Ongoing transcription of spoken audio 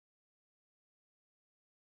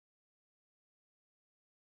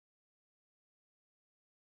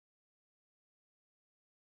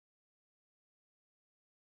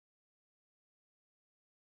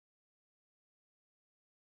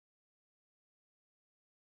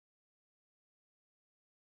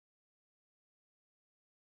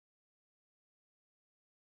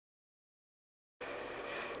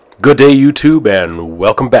Good day, YouTube, and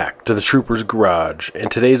welcome back to the Trooper's Garage. In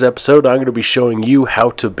today's episode, I'm going to be showing you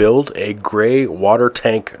how to build a gray water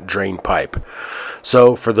tank drain pipe.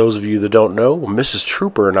 So, for those of you that don't know, Mrs.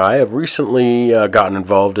 Trooper and I have recently gotten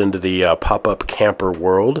involved into the pop-up camper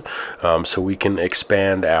world, so we can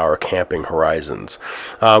expand our camping horizons.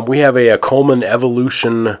 We have a Coleman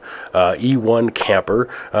Evolution E1 camper,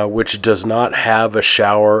 which does not have a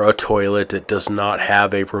shower, a toilet. It does not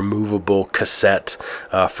have a removable cassette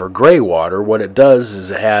for gray water. What it does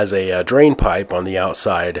is it has a drain pipe on the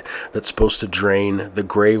outside that's supposed to drain the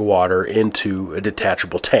gray water into a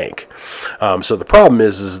detachable tank. So the problem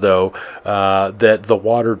is though that the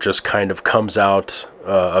water just kind of comes out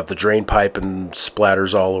of the drain pipe and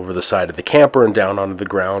splatters all over the side of the camper and down onto the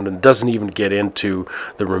ground and doesn't even get into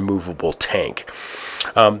the removable tank.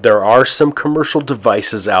 There are some commercial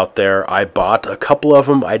devices out there. I bought a couple of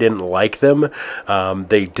them. I didn't like them.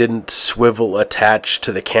 They didn't swivel attach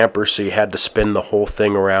to the camper, so you had to spin the whole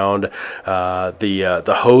thing around.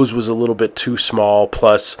 The hose was a little bit too small,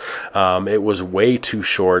 plus it was way too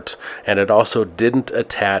short, and it also didn't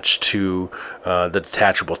attach to the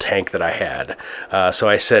detachable tank that I had. So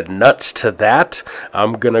I said, nuts to that.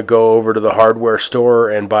 I'm going to go over to the hardware store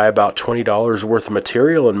and buy about $20 worth of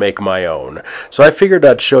material and make my own. So I figured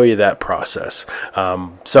I'd show you that process.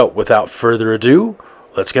 So without further ado,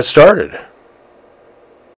 let's get started.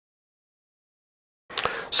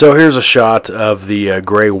 So here's a shot of the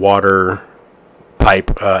gray water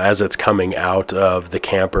pipe as it's coming out of the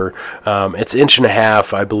camper. It's 1.5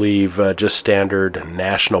 inches, I believe, just standard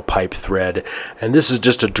national pipe thread, and this is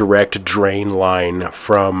just a direct drain line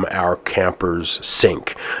from our camper's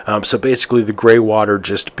sink. So basically the gray water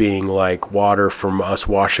just being like water from us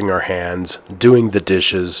washing our hands, doing the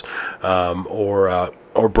dishes, or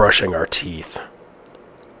brushing our teeth.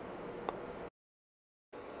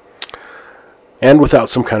 And without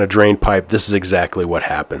some kind of drain pipe, this is exactly what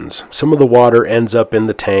happens. Some of the water ends up in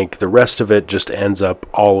the tank, the rest of it just ends up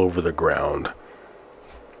all over the ground.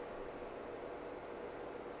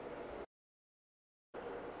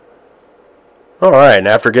 Alright, and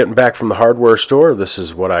after getting back from the hardware store, this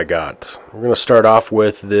is what I got. We're going to start off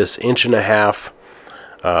with this 1.5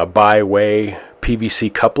 inch bi-way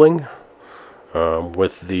PVC coupling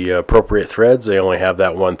with the appropriate threads. They only have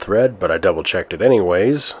that one thread, but I double checked it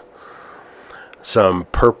anyways. Some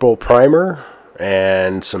purple primer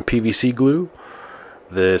and some PVC glue,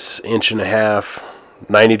 this 1.5 inch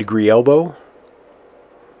 90-degree elbow.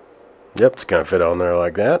 Yep, it's gonna fit on there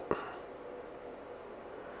like that.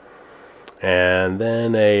 And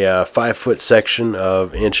then a 5-foot section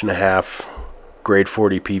of 1.5 inch grade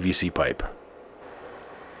 40 PVC pipe.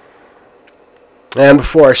 And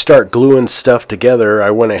before I start gluing stuff together, I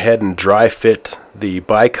went ahead and dry fit the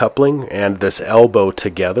bi-coupling and this elbow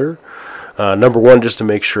together. Number one, just to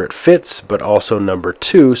make sure it fits, but also number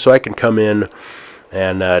two, so I can come in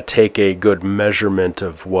and take a good measurement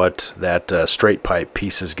of what that straight pipe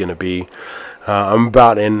piece is going to be. I'm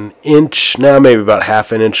about 1 inch, now maybe about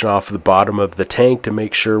 1/2 inch off the bottom of the tank to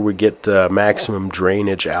make sure we get maximum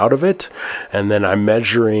drainage out of it. And then I'm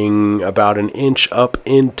measuring about 1 inch up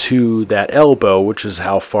into that elbow, which is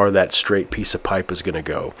how far that straight piece of pipe is going to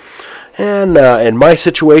go. And in my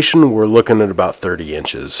situation, we're looking at about 30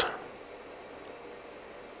 inches.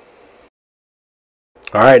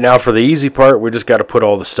 Alright, now for the easy part, we just got to put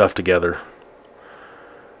all the stuff together.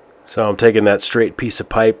 So I'm taking that straight piece of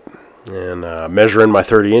pipe and measuring my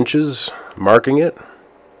 30 inches, marking it,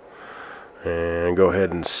 and go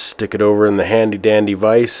ahead and stick it over in the handy dandy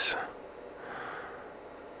vise.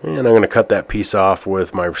 And I'm going to cut that piece off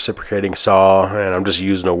with my reciprocating saw, and I'm just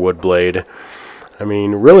using a wood blade. I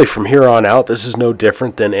mean, really from here on out, this is no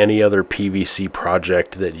different than any other PVC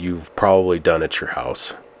project that you've probably done at your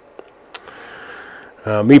house.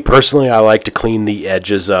 Me personally, I like to clean the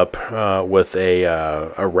edges up with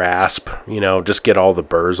a rasp, you know, just get all the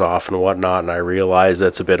burrs off and whatnot, and I realize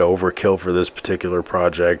that's a bit overkill for this particular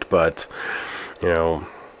project, but, you know,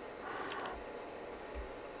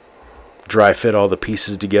 dry fit all the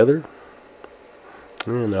pieces together,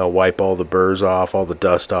 and I'll wipe all the burrs off, all the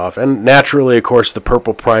dust off, and naturally, of course, the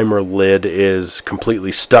purple primer lid is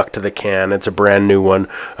completely stuck to the can. It's a brand new one.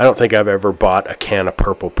 I don't think I've ever bought a can of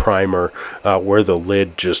purple primer where the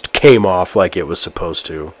lid just came off like it was supposed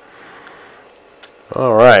to.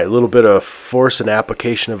 Alright, a little bit of force and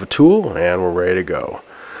application of a tool, and we're ready to go.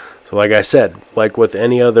 So like I said, like with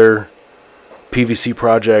any other PVC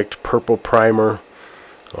project, purple primer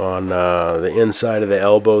on the inside of the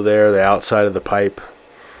elbow there, the outside of the pipe.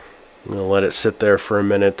 I'm going to let it sit there for a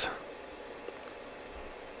minute.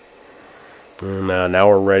 And now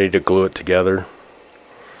we're ready to glue it together.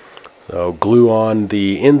 So So glue on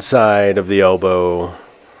the inside of the elbow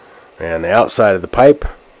and the outside of the pipe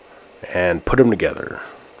and put them together.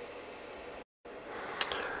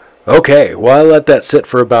 Okay, well, I let that sit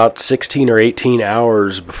for about 16 or 18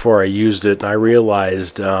 hours before I used it, and I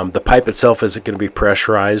realized the pipe itself isn't going to be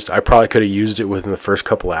pressurized. I probably could have used it within the first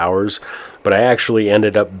couple hours, but I actually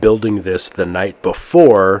ended up building this the night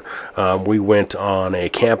before we went on a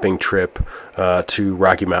camping trip to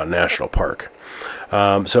Rocky Mountain National Park.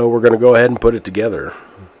 So we're going to go ahead and put it together.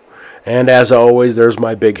 And as always, there's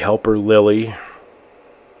my big helper, Lily.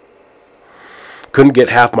 Couldn't get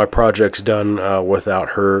half my projects done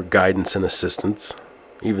without her guidance and assistance.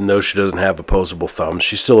 Even though she doesn't have opposable thumbs,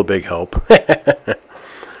 she's still a big help.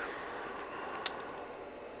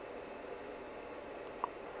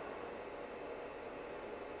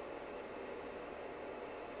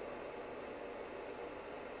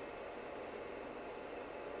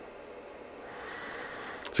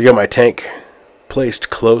 So I got my tank placed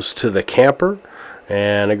close to the camper,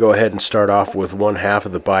 and I go ahead and start off with one half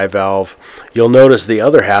of the bivalve. You'll notice the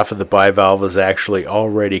other half of the bivalve is actually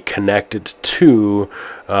already connected to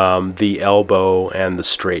the elbow and the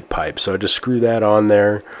straight pipe. So I just screw that on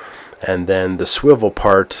there, and then the swivel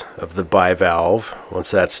part of the bivalve,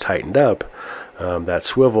 once that's tightened up, that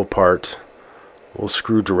swivel part will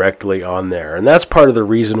screw directly on there. And that's part of the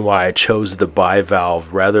reason why I chose the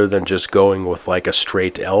bivalve rather than just going with like a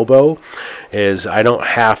straight elbow, is I don't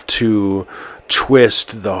have to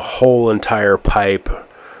twist the whole entire pipe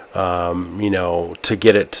you know, to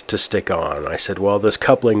get it to stick on. I said, well, this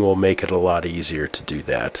coupling will make it a lot easier to do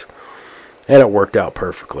that. And it worked out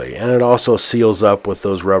perfectly. And it also seals up with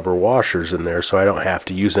those rubber washers in there, so I don't have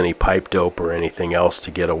to use any pipe dope or anything else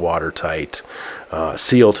to get a watertight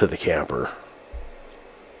seal to the camper.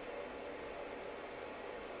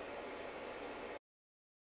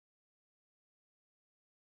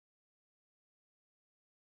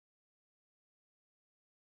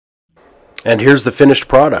 And here's the finished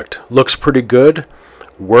product. Looks pretty good.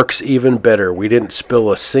 Works even better. We didn't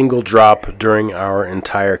spill a single drop during our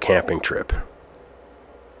entire camping trip.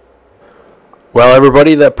 Well,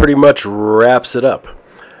 everybody, that pretty much wraps it up.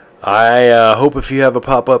 I hope if you have a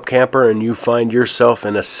pop-up camper and you find yourself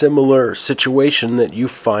in a similar situation that you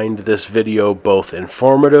find this video both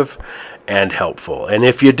informative and helpful. And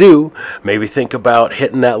if you do, maybe think about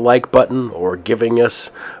hitting that like button or giving us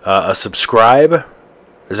a subscribe.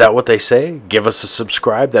 Is that what they say? Give us a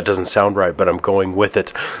subscribe? That doesn't sound right, but I'm going with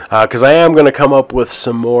it. Because I am going to come up with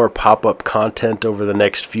some more pop-up content over the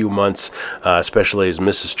next few months, especially as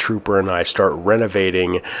Mrs. Trooper and I start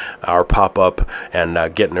renovating our pop-up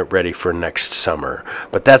and getting it ready for next summer.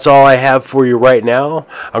 But that's all I have for you right now.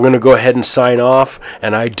 I'm going to go ahead and sign off,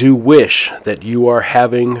 and I do wish that you are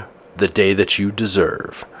having the day that you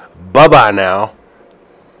deserve. Bye-bye now.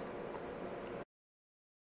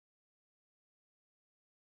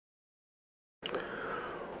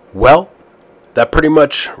 Well, that pretty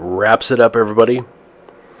much wraps it up, everybody.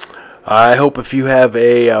 I hope if you have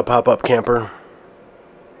a pop-up camper,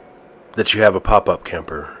 that you have a pop-up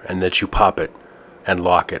camper, and that you pop it and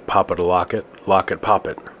lock it. Pop it, lock it, pop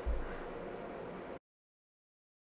it.